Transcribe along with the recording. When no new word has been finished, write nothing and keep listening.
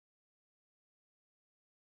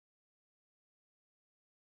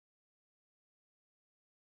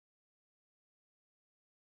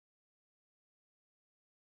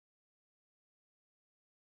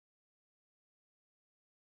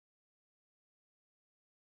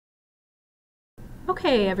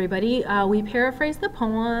Okay, everybody, we paraphrased the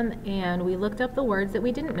poem and we looked up the words that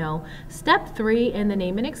we didn't know. Step 3 in the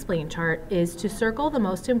name and explain chart is to circle the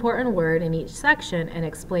most important word in each section and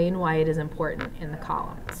explain why it is important in the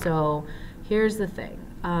column. So here's the thing.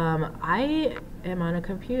 I am on a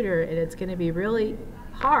computer and it's going to be really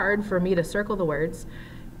hard for me to circle the words.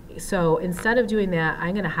 So instead of doing that,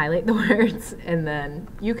 I'm going to highlight the words and then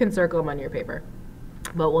you can circle them on your paper.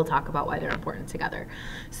 But we'll talk about why they're important together.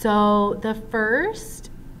 So the first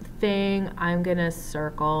thing I'm gonna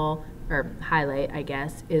circle, or highlight, I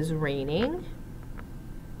guess, is raining.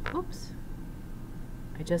 Oops.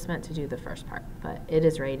 I just meant to do the first part, but it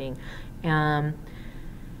is raining. And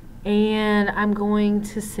I'm going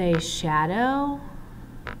to say shadow.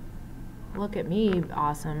 Look at me,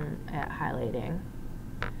 awesome at highlighting.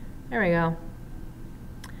 There we go.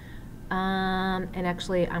 And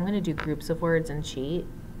actually, I'm going to do groups of words and cheat.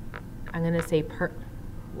 I'm going to say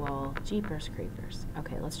well, jeepers creepers.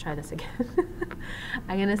 Okay, let's try this again.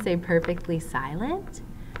 I'm going to say perfectly silent.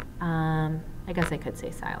 I guess I could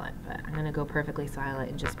say silent, but I'm going to go perfectly silent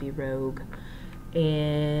and just be rogue.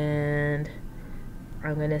 And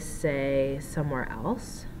I'm going to say somewhere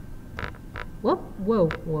else. Whoa, whoa,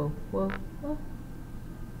 whoa, whoa, whoa.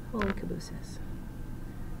 Holy cabooses.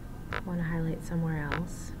 I want to highlight somewhere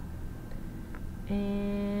else.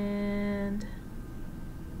 And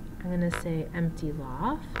I'm going to say empty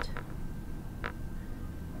loft,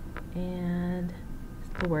 and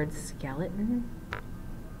the word skeleton,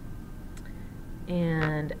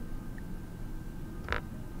 and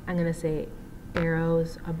I'm going to say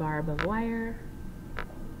arrows, a barb of wire,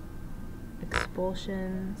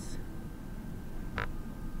 expulsions,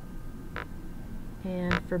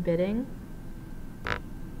 and forbidding.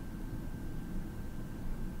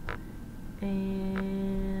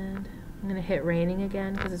 And I'm going to hit raining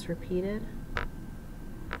again because it's repeated.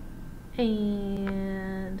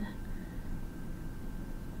 And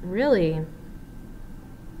really,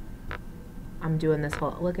 I'm doing this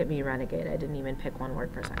whole, look at me, renegade. I didn't even pick one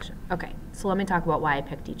word per section. Okay, so let me talk about why I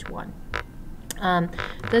picked each one.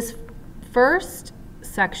 This first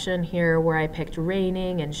section here where I picked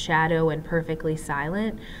raining and shadow and perfectly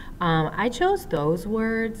silent, I chose those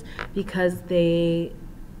words because they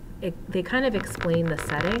kind of explain the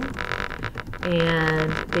setting,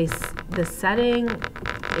 and the setting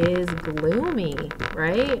is gloomy,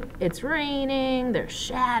 right? It's raining, there's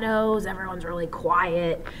shadows, everyone's really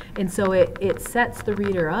quiet, and so it sets the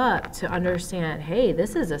reader up to understand, hey,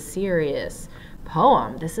 this is a serious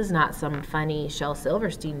poem. This is not some funny Shel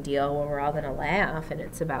Silverstein deal where we're all gonna laugh and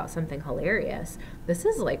it's about something hilarious. This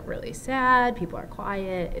is like really sad, people are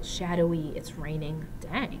quiet, it's shadowy, it's raining,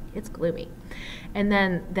 dang, it's gloomy. And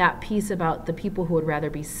then that piece about the people who would rather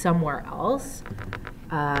be somewhere else,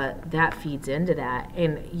 that feeds into that.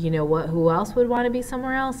 And you know what? Who else would want to be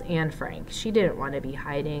somewhere else? Anne Frank. She didn't want to be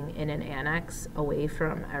hiding in an annex away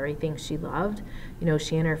from everything she loved. You know,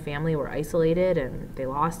 she and her family were isolated and they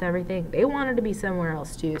lost everything. They wanted to be somewhere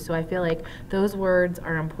else too. So I feel like those words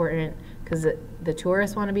are important because the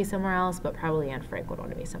tourists want to be somewhere else, but probably Anne Frank would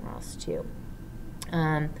want to be somewhere else too.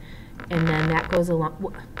 And then that goes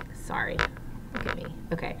along. Sorry. Look at me.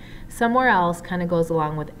 Okay. Somewhere else kind of goes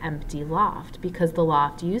along with empty loft because the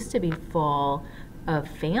loft used to be full of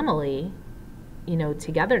family, you know,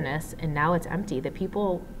 togetherness, and now it's empty. The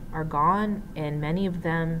people are gone and many of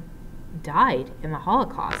them died in the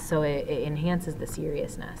Holocaust, so it enhances the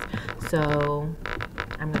seriousness. So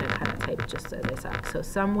I'm going to kind of type just as I said. So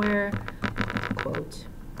somewhere, quote,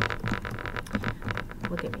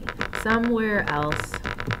 look at me, somewhere else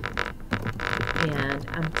and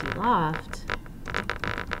empty loft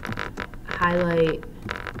highlight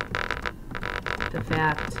the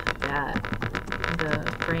fact that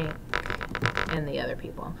the Frank and the other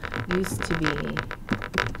people used to be in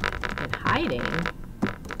hiding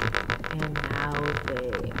and now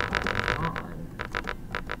they are gone.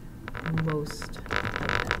 Most of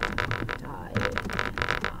them died in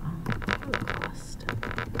the Holocaust.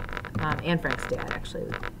 Anne Frank's dad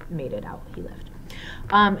actually made it out. He lived.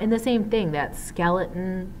 And the same thing, that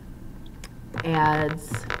skeleton adds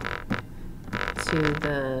to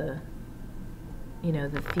the, you know,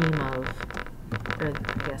 the theme of, or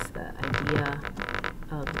I guess the idea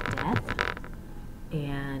of death.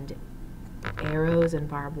 And arrows and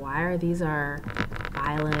barbed wire, these are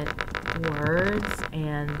violent words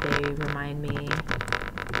and they remind me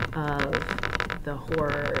of the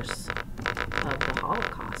horrors of the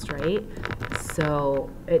Holocaust, right? So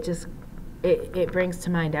it brings to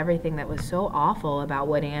mind everything that was so awful about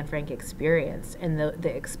what Anne Frank experienced and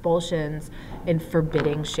the expulsions in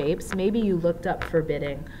forbidding shapes. Maybe you looked up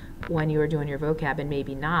forbidding when you were doing your vocab and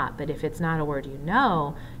maybe not, but if it's not a word you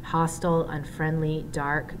know, hostile, unfriendly,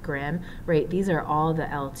 dark, grim, right, these are all the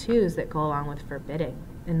L2s that go along with forbidding,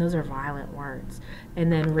 and those are violent words.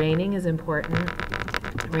 And then raining is important.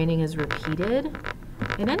 Raining is repeated.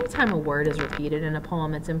 And anytime a word is repeated in a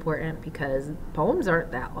poem, it's important because poems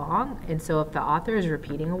aren't that long. And so if the author is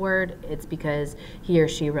repeating a word, it's because he or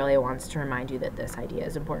she really wants to remind you that this idea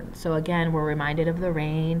is important. So again, we're reminded of the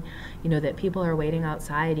rain, you know, that people are waiting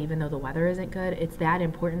outside even though the weather isn't good. It's that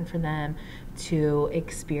important for them to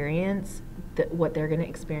experience what they're going to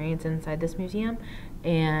experience inside this museum.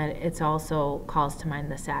 And it's also calls to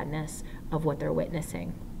mind the sadness of what they're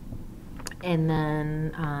witnessing. And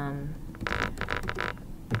then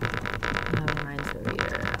that reminds the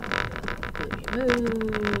reader of the gloomy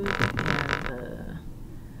mood and the,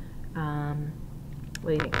 what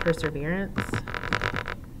do you think, perseverance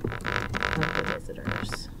of the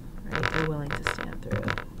visitors, right? They're willing to stand through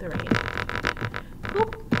the rain. Oh,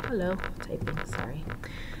 hello, typing, sorry.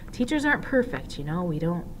 Teachers aren't perfect, you know, we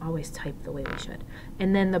don't always type the way we should.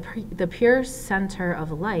 And then the pure center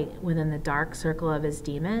of light within the dark circle of his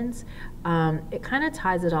demons, it kind of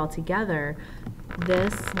ties it all together.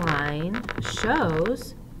 This line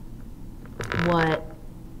shows what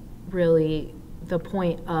really the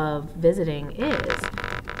point of visiting is,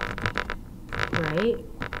 right?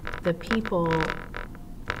 The people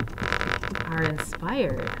are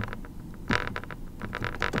inspired.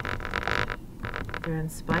 They're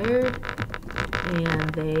inspired,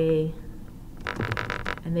 and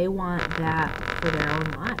they want that for their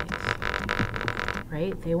own lives,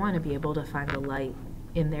 right? They want to be able to find the light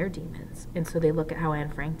in their demons. And so they look at how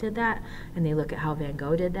Anne Frank did that, and they look at how Van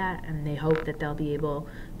Gogh did that, and they hope that they'll be able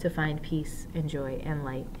to find peace and joy and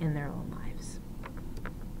light in their own lives.